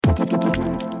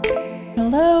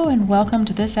Hello and welcome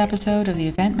to this episode of the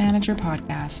Event Manager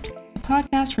Podcast, the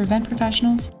podcast for event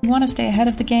professionals who want to stay ahead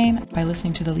of the game by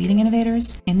listening to the leading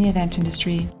innovators in the event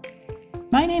industry.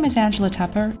 My name is Angela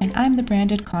Tupper and I'm the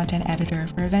branded content editor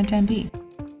for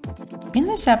EventMB. In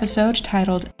this episode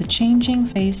titled The Changing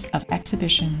Face of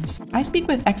Exhibitions, I speak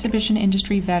with exhibition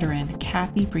industry veteran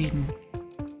Kathy Breeden.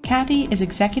 Kathy is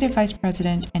Executive Vice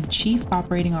President and Chief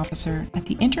Operating Officer at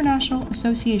the International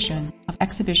Association of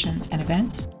Exhibitions and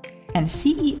Events and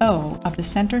CEO of the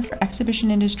Center for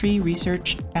Exhibition Industry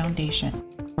Research Foundation,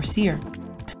 or CEIR.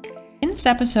 In this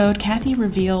episode, Kathy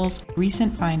reveals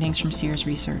recent findings from CEIR's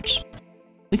research.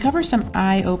 We cover some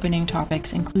eye-opening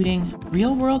topics, including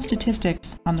real-world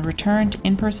statistics on the return to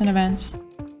in-person events,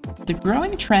 the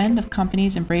growing trend of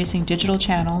companies embracing digital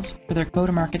channels for their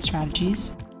go-to-market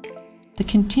strategies, the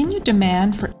continued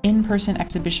demand for in-person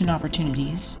exhibition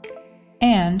opportunities,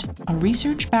 and a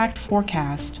research-backed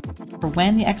forecast for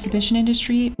when the exhibition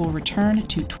industry will return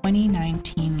to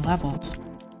 2019 levels.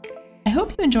 I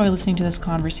hope you enjoy listening to this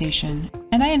conversation,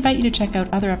 and I invite you to check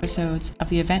out other episodes of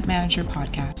the Event Manager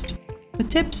Podcast with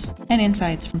tips and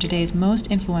insights from today's most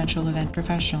influential event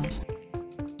professionals.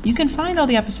 You can find all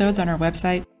the episodes on our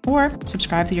website or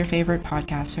subscribe to your favorite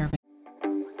podcast service.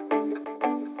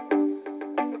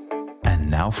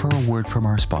 Now for a word from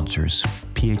our sponsors,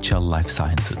 PHL Life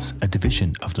Sciences, a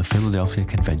division of the Philadelphia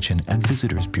Convention and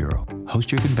Visitors Bureau.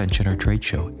 Host your convention or trade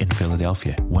show in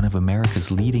Philadelphia, one of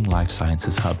America's leading life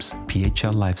sciences hubs.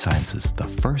 PHL Life Sciences, the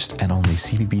first and only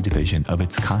CVB division of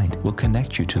its kind, will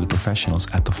connect you to the professionals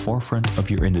at the forefront of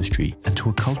your industry and to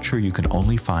a culture you can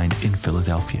only find in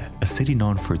Philadelphia, a city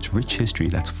known for its rich history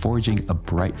that's forging a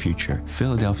bright future.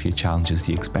 Philadelphia challenges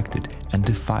the expected and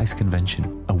defies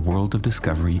convention. A world of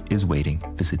discovery is waiting.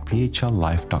 Visit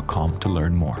phllife.com to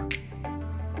learn more.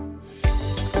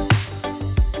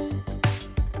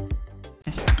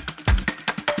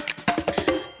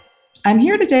 I'm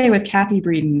here today with Kathy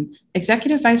Breeden,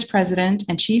 Executive Vice President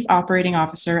and Chief Operating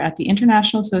Officer at the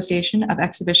International Association of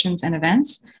Exhibitions and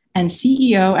Events and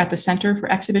CEO at the Center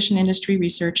for Exhibition Industry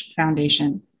Research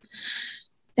Foundation.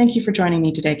 Thank you for joining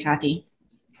me today, Kathy.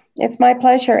 It's my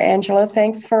pleasure, Angela.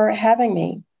 Thanks for having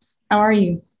me. How are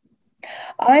you?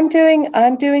 I'm doing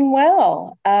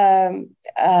well. I'm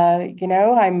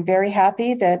very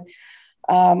happy that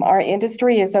our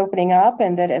industry is opening up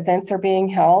and that events are being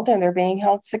held and they're being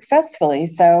held successfully.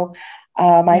 So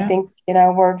I think,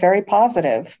 we're very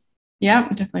positive. Yeah,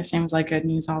 it definitely seems like good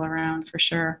news all around for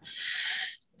sure.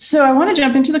 So I want to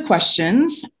jump into the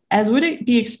questions. As would it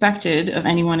be expected of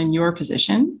anyone in your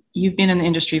position, you've been in the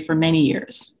industry for many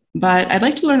years. But I'd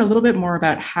like to learn a little bit more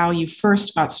about how you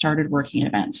first got started working at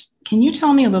events. Can you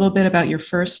tell me a little bit about your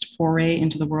first foray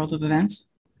into the world of events?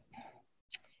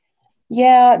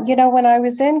 Yeah, when I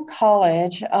was in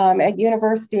college at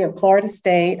University of Florida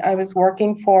State, I was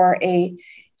working for a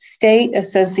state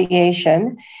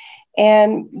association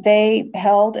and they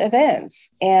held events.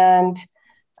 And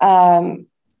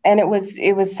it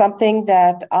was something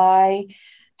that I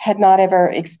had not ever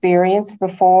experienced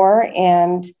before.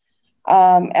 And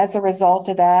as a result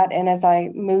of that, and as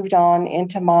I moved on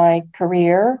into my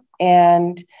career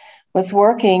and was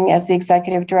working as the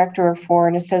executive director for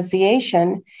an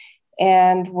association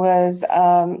and was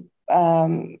held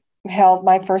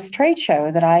my first trade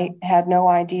show that I had no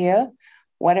idea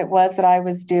what it was that I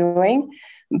was doing.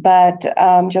 But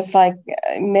just like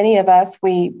many of us,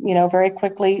 we, very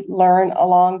quickly learn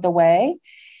along the way.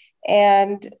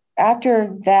 And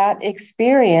after that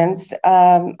experience,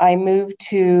 I moved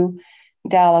to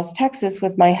Dallas, Texas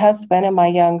with my husband and my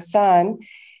young son.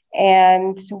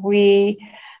 And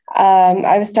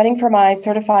I was studying for my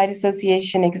Certified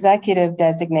Association Executive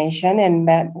designation and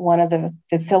met one of the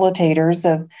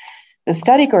facilitators of the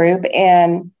study group.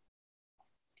 And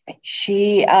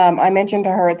I mentioned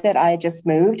to her that I just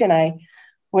moved and I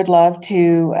would love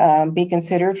to be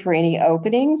considered for any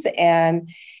openings. And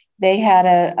they had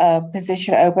a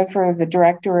position open for the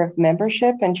director of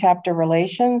membership and chapter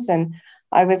relations. And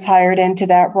I was hired into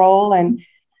that role. And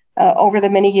over the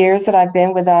many years that I've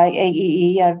been with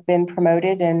AEE, I've been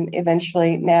promoted. And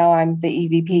eventually now I'm the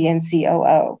EVP and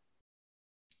COO.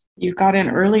 You got in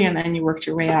early and then you worked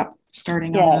your way up,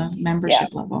 starting on the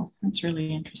membership level. That's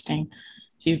really interesting.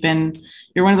 So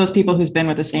you're one of those people who's been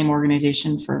with the same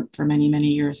organization for many, many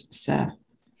years.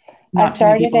 I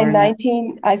started in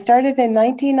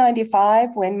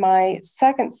 1995 when my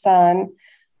second son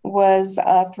was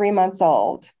 3 months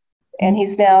old, and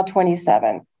he's now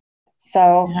 27.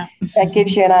 So that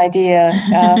gives you an idea.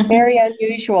 Very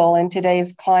unusual in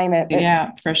today's climate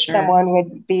that for sure. someone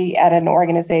would be at an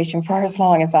organization for as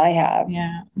long as I have.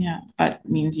 But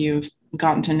means you've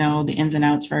gotten to know the ins and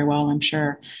outs very well, I'm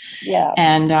sure. Yeah.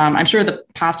 And I'm sure the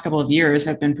past couple of years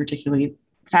have been particularly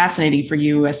fascinating for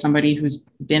you as somebody who's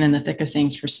been in the thick of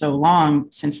things for so long,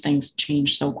 since things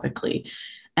change so quickly.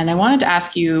 And I wanted to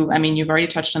ask you, I mean, you've already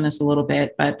touched on this a little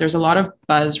bit, but there's a lot of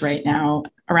buzz right now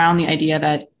around the idea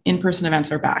that in-person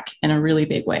events are back in a really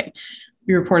big way.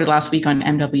 We reported last week on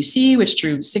MWC, which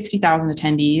drew 60,000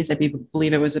 attendees. I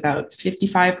believe it was about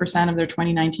 55% of their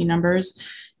 2019 numbers,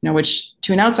 which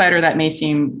to an outsider, that may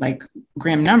seem like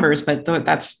grim numbers, but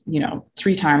that's,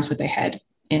 3 times what they had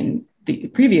in the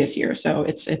previous year. So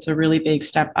it's a really big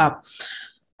step up.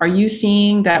 Are you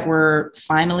seeing that we're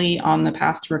finally on the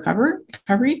path to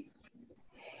recovery?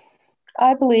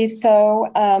 I believe so.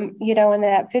 In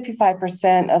that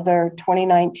 55% of their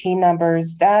 2019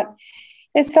 numbers, that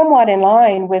is somewhat in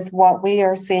line with what we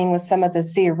are seeing with some of the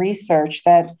SEIA research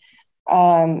that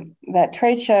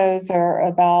trade shows are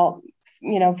about,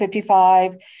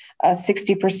 55,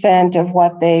 60% of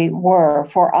what they were.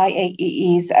 For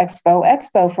IAEE's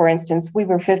Expo, for instance, we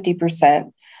were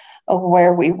 50% of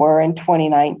where we were in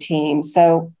 2019.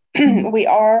 So we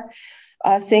are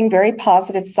seeing very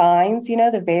positive signs.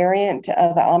 The variant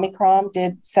of the Omicron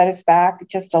did set us back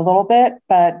just a little bit,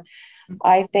 but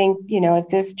I think, at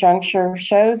this juncture,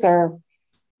 shows they're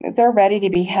ready to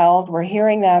be held. We're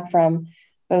hearing that from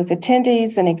both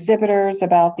attendees and exhibitors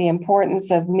about the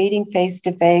importance of meeting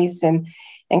face-to-face and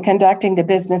conducting the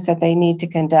business that they need to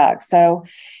conduct. So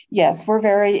yes, we're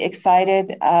very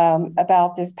excited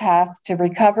about this path to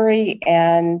recovery.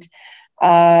 And,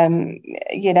 and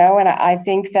I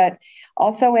think that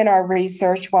also in our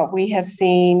research, what we have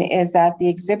seen is that the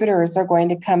exhibitors are going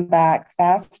to come back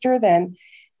faster than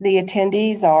the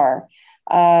attendees are.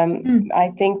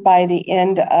 I think by the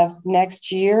end of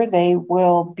next year, they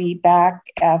will be back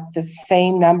at the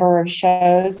same number of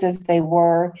shows as they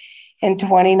were in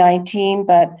 2019,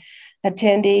 but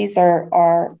attendees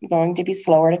are going to be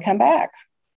slower to come back.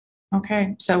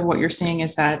 Okay. So what you're seeing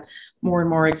is that more and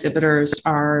more exhibitors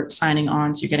are signing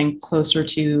on. So you're getting closer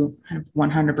to kind of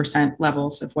 100%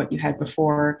 levels of what you had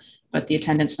before, but the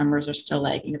attendance numbers are still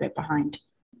lagging a bit behind.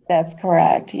 That's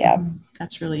correct. Yeah.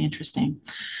 That's really interesting.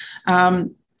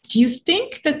 Do you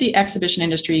think that the exhibition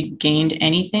industry gained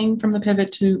anything from the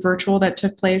pivot to virtual that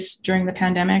took place during the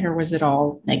pandemic, or was it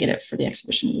all negative for the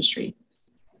exhibition industry?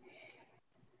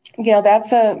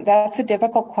 That's a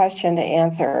difficult question to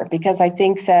answer, because I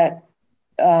think that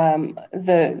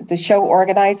the show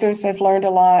organizers have learned a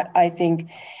lot. I think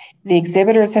the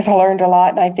exhibitors have learned a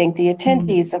lot, and I think the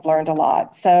attendees have learned a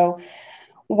lot. So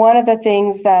one of the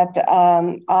things that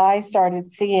I started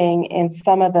seeing in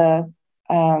some of the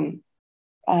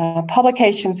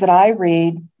publications that I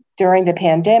read during the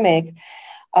pandemic,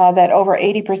 that over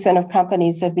 80% of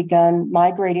companies have begun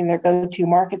migrating their go-to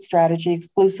market strategy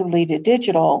exclusively to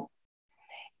digital.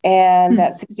 And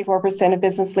that 64% of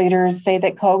business leaders say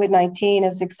that COVID-19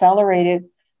 has accelerated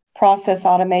process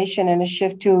automation and a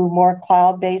shift to more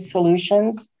cloud-based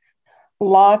solutions.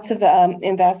 Lots of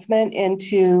investment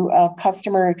into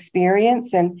customer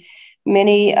experience, and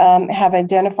many have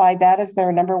identified that as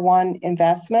their number one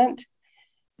investment.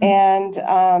 And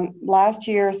last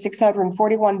year,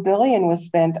 $641 billion was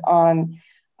spent on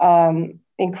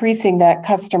increasing that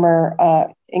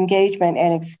customer engagement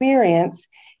and experience,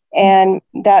 and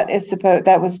that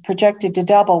was projected to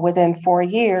double within 4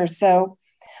 years. So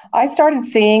I started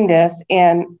seeing this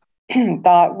and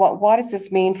thought, what does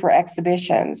this mean for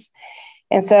exhibitions?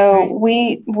 And so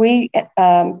we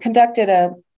conducted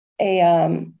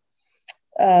a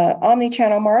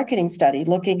omni-channel marketing study,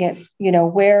 looking at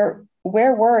where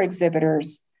were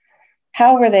exhibitors,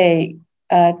 how were they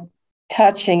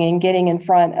touching and getting in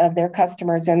front of their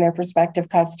customers and their prospective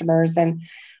customers, and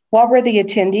what were the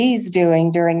attendees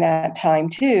doing during that time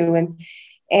too,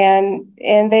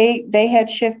 and they had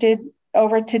shifted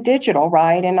over to digital,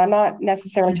 right? And I'm not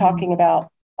necessarily talking about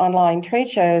online trade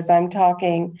shows. I'm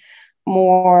talking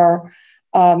more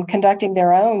conducting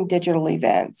their own digital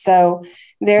events. So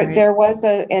there was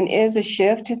and is a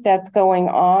shift that's going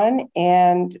on.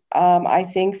 And I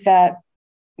think that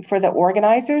for the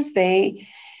organizers,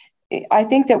 I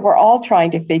think that we're all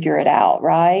trying to figure it out,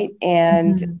 right?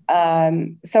 And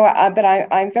but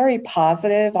I'm very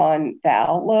positive on the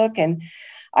outlook. And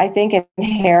I think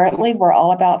inherently we're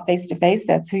all about face-to-face.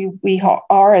 That's who we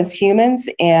are as humans.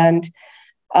 And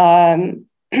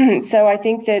so I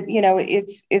think that,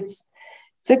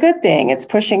 it's a good thing. It's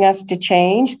pushing us to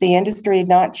change. The industry had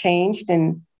not changed.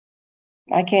 And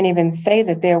I can't even say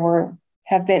that there were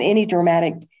have been any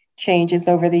dramatic changes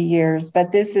over the years,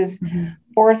 but this is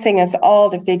forcing us all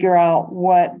to figure out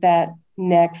what that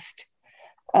next,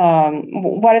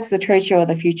 what does the trade show of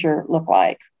the future look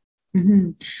like?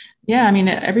 Mm-hmm. Yeah, I mean,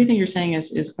 everything you're saying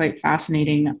is quite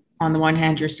fascinating. On the one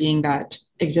hand, you're seeing that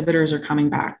exhibitors are coming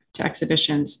back to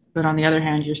exhibitions, but on the other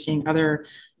hand, you're seeing other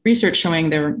research showing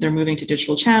they're moving to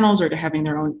digital channels or to having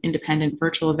their own independent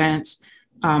virtual events,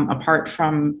 apart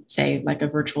from, say, like a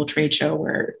virtual trade show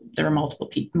where there are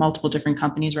multiple different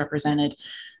companies represented.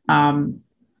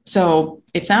 So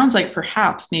it sounds like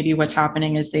perhaps maybe what's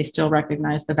happening is they still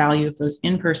recognize the value of those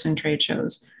in-person trade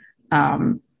shows,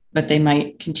 but they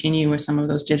might continue with some of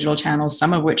those digital channels,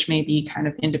 some of which may be kind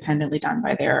of independently done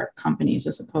by their companies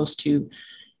as opposed to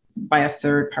by a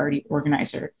third-party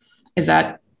organizer. Is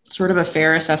that sort of a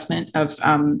fair assessment of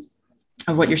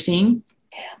what you're seeing?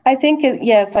 I think,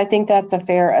 yes, I think that's a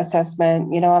fair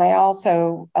assessment, and I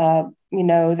also,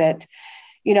 that,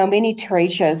 many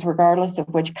trade shows, regardless of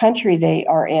which country they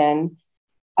are in,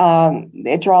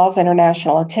 it draws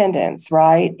international attendance,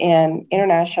 right? And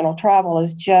international travel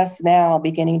is just now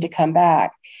beginning to come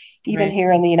back. Even Right.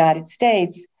 here in the United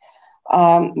States,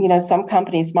 some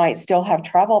companies might still have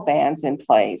travel bans in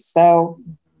place. So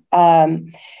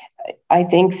I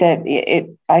think that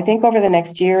I think over the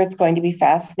next year, it's going to be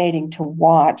fascinating to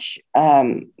watch,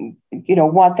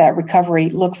 what that recovery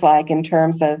looks like in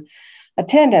terms of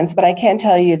attendance. But I can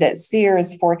tell you that SEER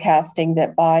is forecasting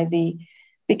that by the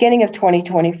beginning of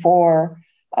 2024,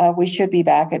 we should be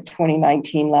back at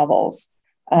 2019 levels.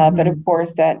 But of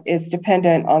course, that is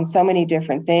dependent on so many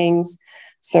different things.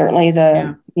 Certainly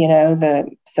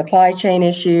the supply chain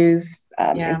issues,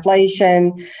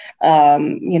 inflation,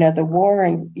 the war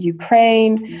in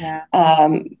Ukraine. Yeah.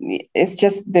 It's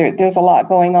just there's a lot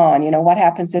going on. What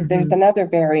happens if there's another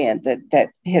variant that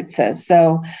hits us?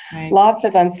 So lots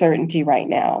of uncertainty right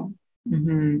now.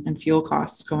 And fuel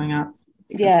costs going up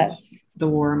because yes. of the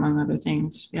war, among other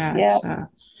things.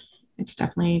 It's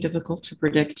definitely difficult to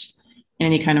predict in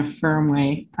any kind of firm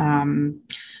way.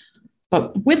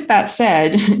 But with that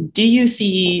said,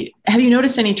 have you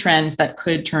noticed any trends that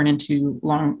could turn into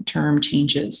long-term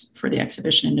changes for the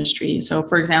exhibition industry? So,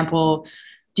 for example,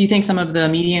 do you think some of the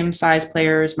medium-sized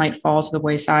players might fall to the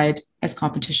wayside as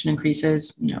competition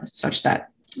increases, such that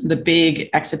the big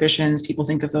exhibitions, people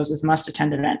think of those as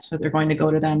must-attend events, so they're going to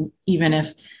go to them even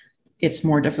if it's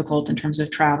more difficult in terms of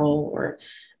travel or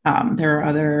there are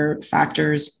other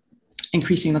factors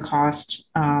increasing the cost,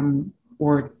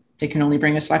 or they can only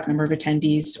bring a select number of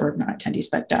attendees, or not attendees,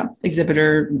 but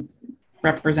exhibitor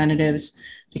representatives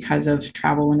because of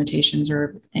travel limitations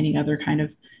or any other kind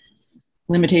of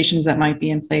limitations that might be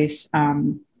in place.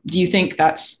 Do you think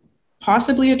that's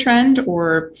possibly a trend,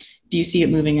 or do you see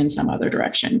it moving in some other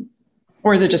direction?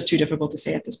 Or is it just too difficult to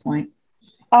say at this point?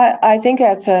 I think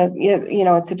that's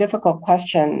it's a difficult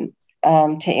question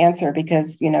to answer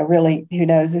because, really, who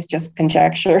knows? It's just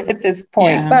conjecture at this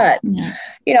point. But,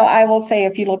 I will say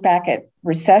if you look back at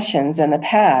recessions in the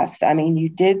past, I mean, you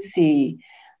did see,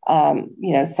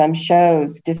 some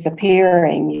shows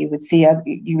disappearing. You would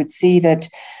see that,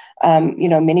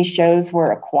 many shows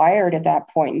were acquired at that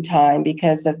point in time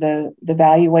because of the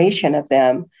valuation of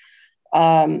them.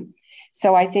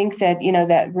 So I think that,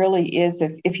 that really is,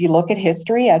 if you look at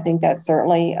history, I think that's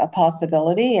certainly a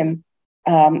possibility. And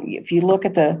if you look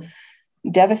at the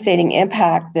devastating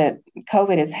impact that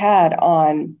COVID has had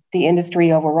on the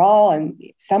industry overall, and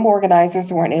some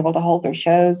organizers weren't able to hold their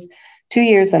shows 2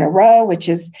 years in a row, which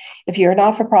is, if you're a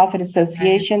not-for-profit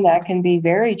association, that can be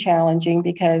very challenging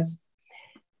because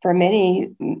for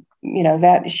many,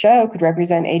 that show could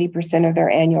represent 80% of their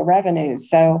annual revenue.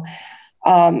 So,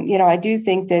 I do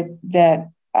think that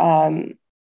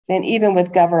and even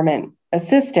with government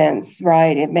assistance,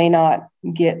 right, it may not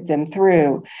get them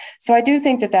through. So I do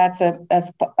think that that's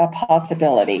a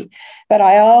possibility. But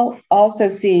I also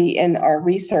see in our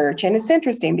research, and it's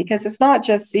interesting because it's not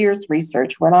just Sears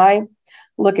research. When I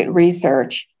look at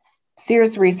research,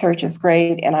 Sears research is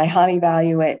great and I highly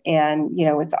value it. And,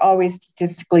 it's always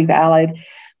statistically valid.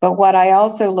 But what I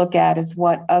also look at is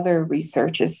what other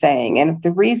research is saying. And if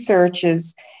the research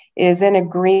is in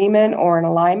agreement or in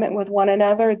alignment with one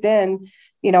another, then,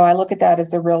 I look at that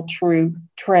as a real true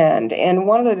trend. And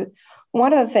one of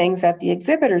the things that the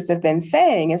exhibitors have been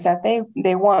saying is that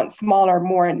they want smaller,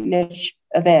 more niche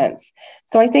events.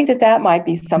 So I think that might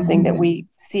be something that we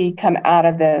see come out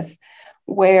of this,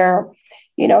 where,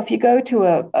 if you go to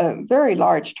a very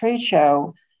large trade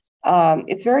show,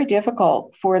 it's very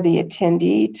difficult for the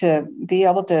attendee to be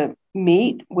able to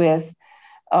meet with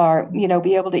or,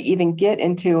 be able to even get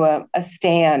into a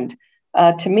stand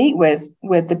to meet with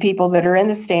the people that are in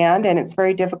the stand, and it's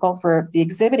very difficult for the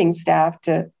exhibiting staff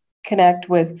to connect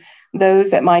with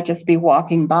those that might just be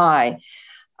walking by.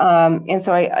 And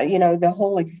so the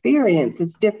whole experience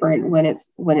is different when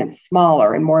it's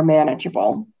smaller and more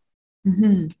manageable.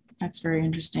 Mm-hmm. That's very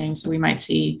interesting. So we might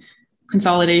see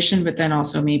consolidation, but then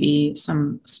also maybe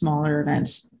some smaller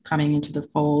events coming into the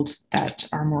fold that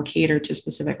are more catered to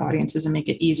specific audiences and make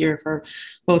it easier for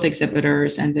both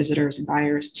exhibitors and visitors and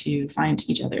buyers to find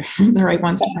each other, the right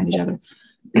ones to find each other.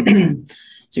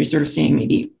 So you're sort of seeing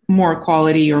maybe more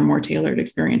quality or more tailored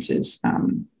experiences,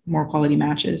 more quality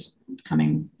matches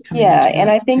coming yeah, into and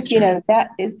I think picture.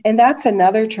 that's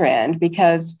another trend,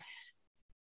 because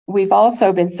we've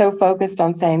also been so focused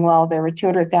on saying, well, there were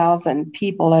 200,000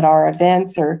 people at our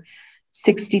events, or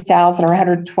 60,000 or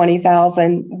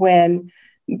 120,000, when,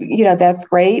 that's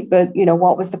great, but,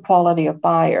 what was the quality of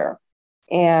buyer?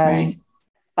 And,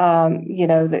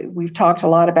 Right. that we've talked a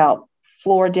lot about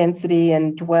floor density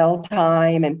and dwell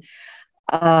time, and,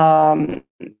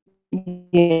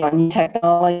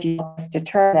 technology to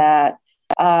deter that.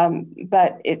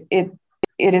 But it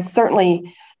is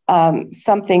certainly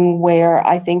something where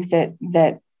I think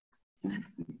that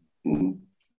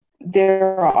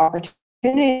there are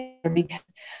opportunities, because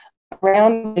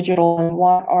around digital, and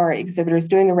what are exhibitors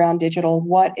doing around digital,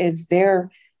 what is their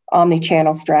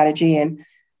omni-channel strategy, and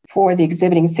for the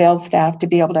exhibiting sales staff to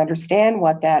be able to understand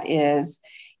what that is,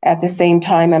 at the same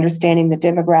time understanding the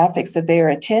demographics of their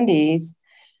attendees.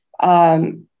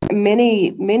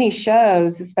 Many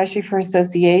shows, especially for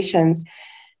associations,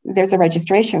 there's a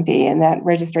registration fee, and that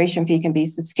registration fee can be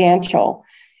substantial.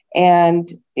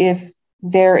 And if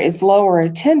there is lower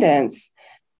attendance,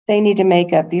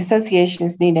 the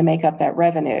associations need to make up that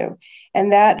revenue.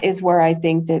 And that is where I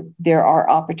think that there are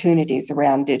opportunities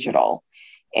around digital.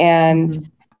 And,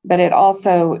 but it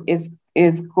also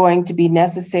is going to be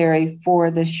necessary for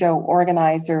the show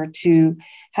organizer to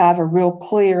have a real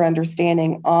clear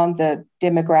understanding on the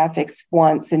demographics,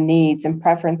 wants and needs and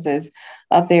preferences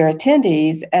of their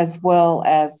attendees, as well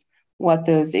as what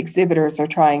those exhibitors are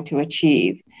trying to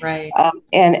achieve. Right.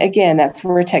 And again, that's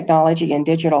where technology and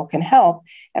digital can help.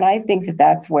 And I think that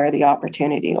that's where the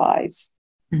opportunity lies.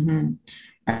 Mm-hmm.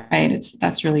 Right.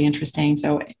 That's really interesting.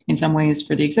 So in some ways,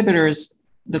 for the exhibitors,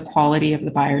 the quality of the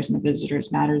buyers and the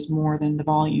visitors matters more than the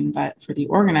volume. But for the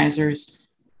organizers,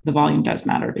 the volume does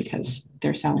matter, because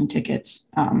they're selling tickets,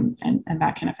 and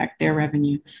that can affect their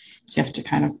revenue. So you have to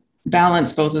kind of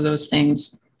balance both of those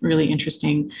things. Really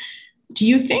interesting. Do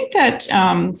you think that,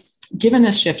 given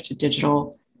this shift to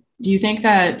digital, do you think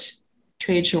that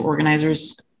trade show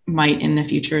organizers might in the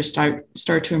future start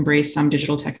to embrace some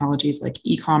digital technologies like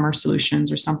e-commerce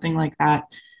solutions or something like that,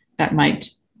 that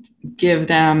might give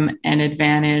them an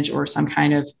advantage or some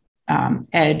kind of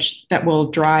edge that will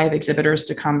drive exhibitors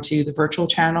to come to the virtual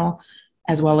channel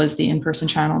as well as the in-person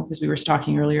channel? Because we were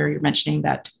talking earlier, you're mentioning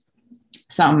that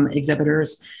some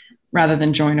exhibitors, rather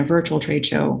than join a virtual trade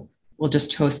show, will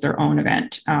just host their own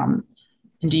event. And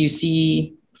do you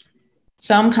see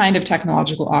some kind of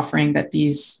technological offering that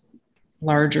these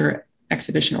larger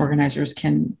exhibition organizers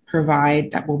can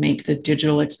provide that will make the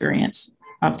digital experience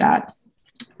of that,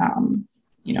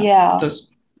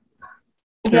 those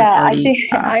third-party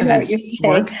I know what you're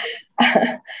saying.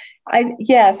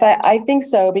 I think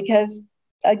so, because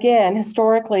again,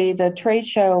 historically, the trade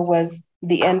show was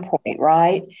the end point,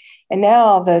 right? And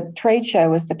now the trade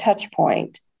show is the touch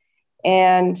point.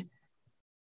 And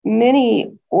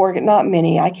not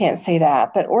many, I can't say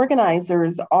that, but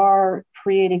organizers are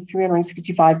creating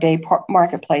 365-day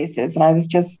marketplaces. And I was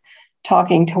just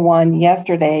talking to one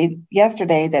yesterday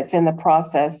that's in the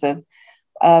process of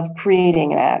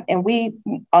creating that. And we,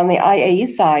 on the IAE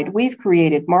side, we've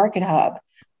created Market Hub,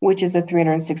 which is a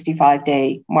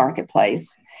 365-day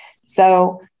marketplace.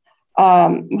 So,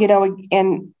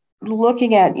 and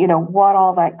looking at, what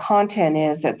all that content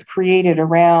is that's created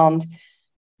around,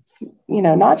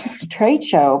 not just a trade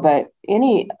show, but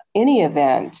any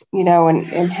event,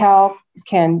 and how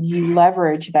can you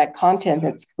leverage that content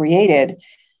that's created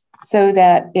so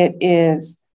that it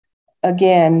is,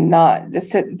 again,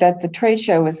 that the trade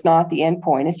show is not the end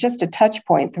point. It's just a touch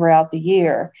point throughout the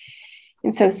year.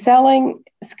 And so selling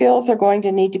skills are going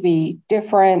to need to be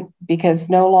different, because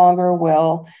no longer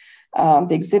will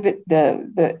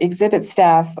the exhibit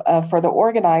staff for the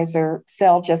organizer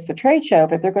sell just the trade show,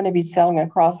 but they're going to be selling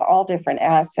across all different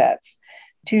assets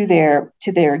to their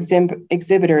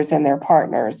exhibitors and their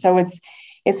partners. So it's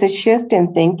a shift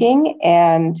in thinking,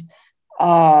 and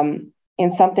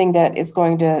in something that is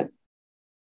going to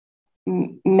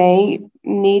may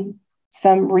need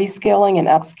some reskilling and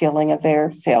upskilling of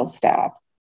their sales staff.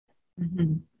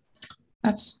 Mm-hmm.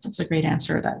 That's a great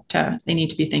answer, that they need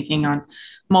to be thinking on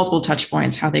multiple touch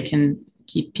points, how they can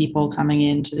keep people coming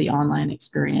into the online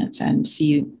experience and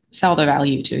sell the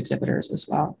value to exhibitors as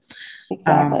well.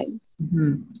 Exactly.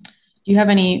 Do you have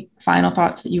any final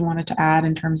thoughts that you wanted to add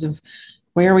in terms of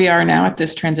where we are now at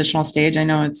this transitional stage? I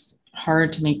know it's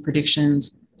hard to make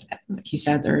predictions. Like you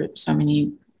said, there are so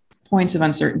many points of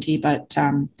uncertainty, but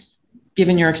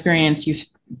given your experience, you've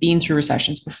been through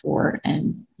recessions before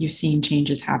and you've seen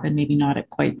changes happen, maybe not at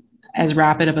quite as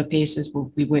rapid of a pace as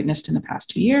we've witnessed in the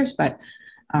past 2 years, but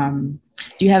do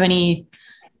you have any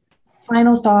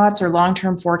final thoughts or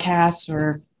long-term forecasts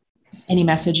or any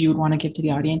message you would want to give to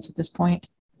the audience at this point?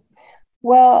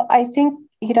 Well, I think,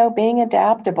 being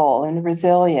adaptable and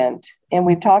resilient, and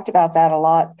we've talked about that a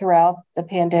lot throughout the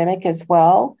pandemic as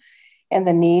well, and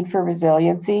the need for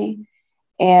resiliency.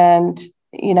 And,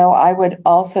 I would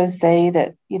also say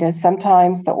that,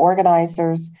 sometimes the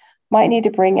organizers might need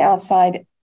to bring outside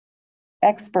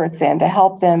experts in to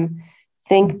help them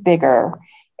think bigger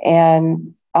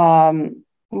and, and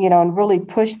really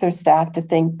push their staff to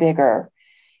think bigger.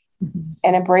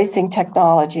 And embracing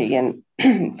technology, and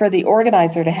for the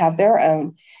organizer to have their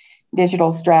own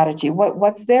digital strategy.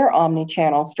 What's their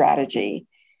omni-channel strategy?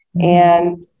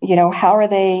 And, how are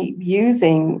they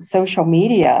using social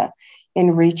media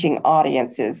in reaching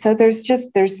audiences? So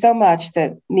there's so much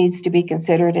that needs to be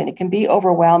considered, and it can be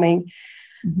overwhelming.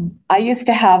 I used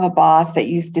to have a boss that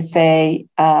used to say,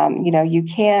 you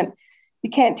can't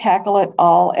tackle it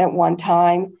all at one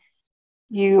time.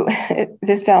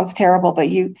 This sounds terrible, but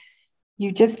you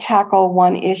just tackle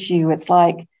one issue. It's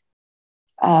like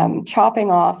chopping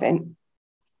off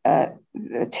the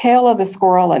tail of the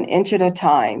squirrel an inch at a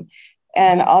time.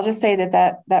 And I'll just say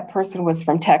that person was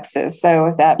from Texas. So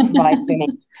if that provides any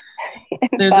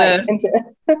there's a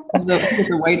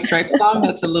White Stripes song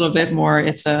that's a little bit more,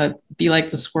 it's be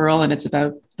like the squirrel, and it's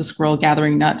about the squirrel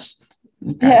gathering nuts.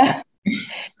 Okay. Yeah. It's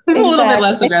a little bit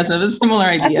less aggressive. It's a similar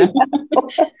idea.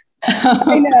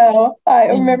 I know. I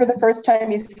remember the first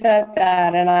time you said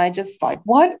that, and I just like,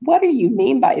 what do you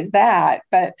mean by that?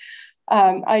 But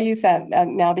I use that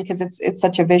now because it's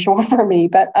such a visual for me.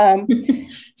 But I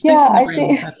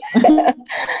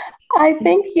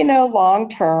think long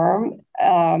term,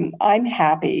 I'm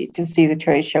happy to see the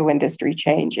trade show industry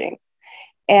changing,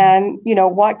 and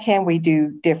what can we do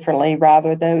differently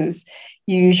rather those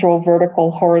usual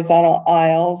vertical horizontal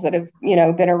aisles that have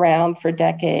been around for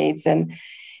decades, and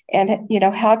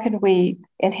how can we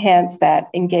enhance that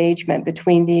engagement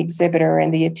between the exhibitor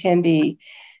and the attendee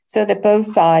so that both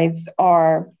sides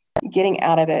are getting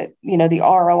out of it, the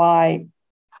ROI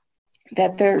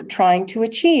that they're trying to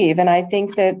achieve. And I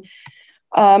think that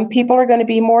people are going to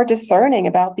be more discerning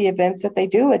about the events that they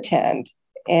do attend.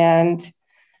 And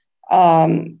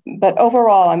but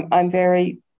overall, I'm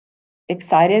very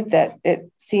excited that it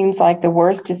seems like the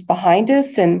worst is behind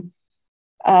us. And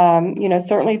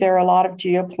certainly there are a lot of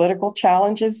geopolitical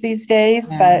challenges these days,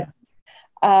 but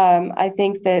I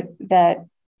think that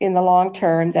in the long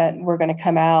term that we're going to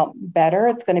come out better.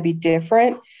 It's going to be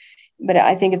different, but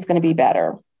I think it's going to be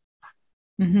better.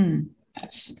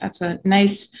 That's a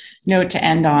nice note to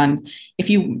end on.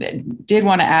 If you did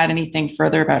want to add anything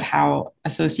further about how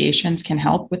associations can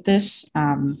help with this,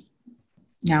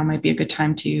 now might be a good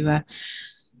time to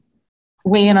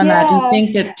weigh in on that. Do you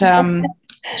think that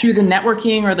through the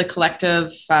networking or the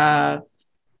collective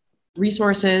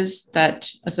resources that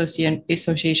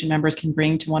association members can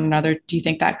bring to one another, do you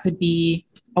think that could be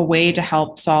a way to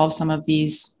help solve some of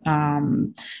these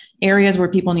areas where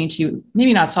people need to,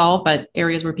 maybe not solve, but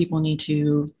areas where people need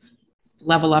to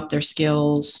level up their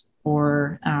skills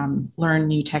or learn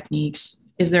new techniques?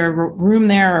 Is there a room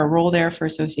there or a role there for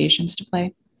associations to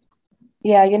play?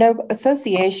 Yeah,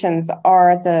 associations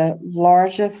are the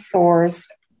largest source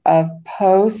of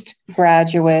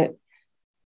postgraduate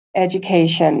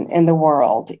education in the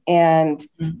world. And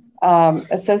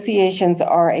associations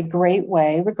are a great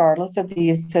way, regardless of the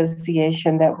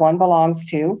association that one belongs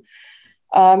to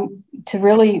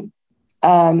really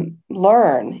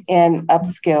learn and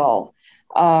upskill.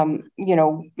 We're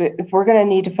going to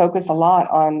need to focus a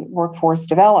lot on workforce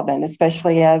development,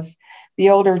 especially as the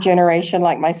older generation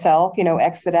like myself,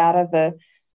 exit out of the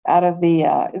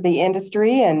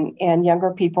industry and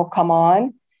younger people come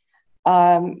on.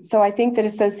 So I think that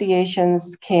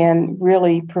associations can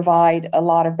really provide a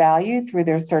lot of value through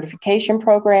their certification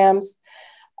programs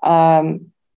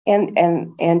and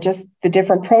just the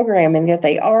different programming that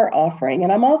they are offering.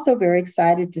 And I'm also very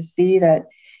excited to see that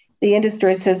the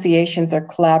industry associations are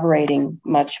collaborating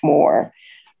much more,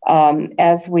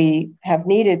 as we have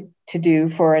needed to do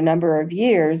for a number of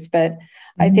years. But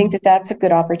I think that that's a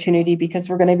good opportunity because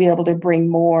we're going to be able to bring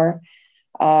more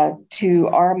to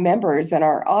our members and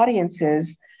our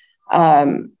audiences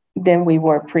than we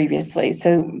were previously.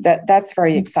 So that's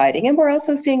very exciting. And we're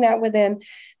also seeing that within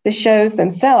the shows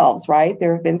themselves, right?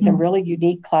 There have been some really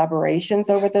unique collaborations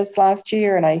over this last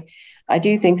year. And I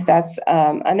do think that's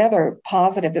another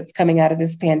positive that's coming out of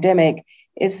this pandemic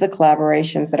is the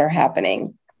collaborations that are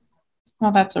happening.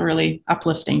 Well, that's a really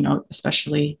uplifting note,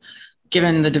 especially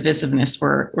given the divisiveness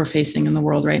we're facing in the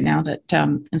world right now, that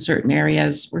in certain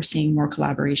areas we're seeing more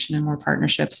collaboration and more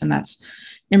partnerships, and that's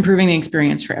improving the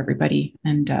experience for everybody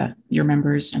and your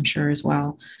members, I'm sure, as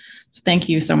well. So thank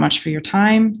you so much for your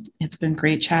time. It's been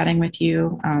great chatting with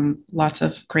you. Lots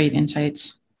of great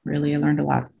insights. Really, I learned a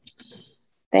lot.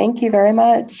 Thank you very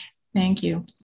much. Thank you.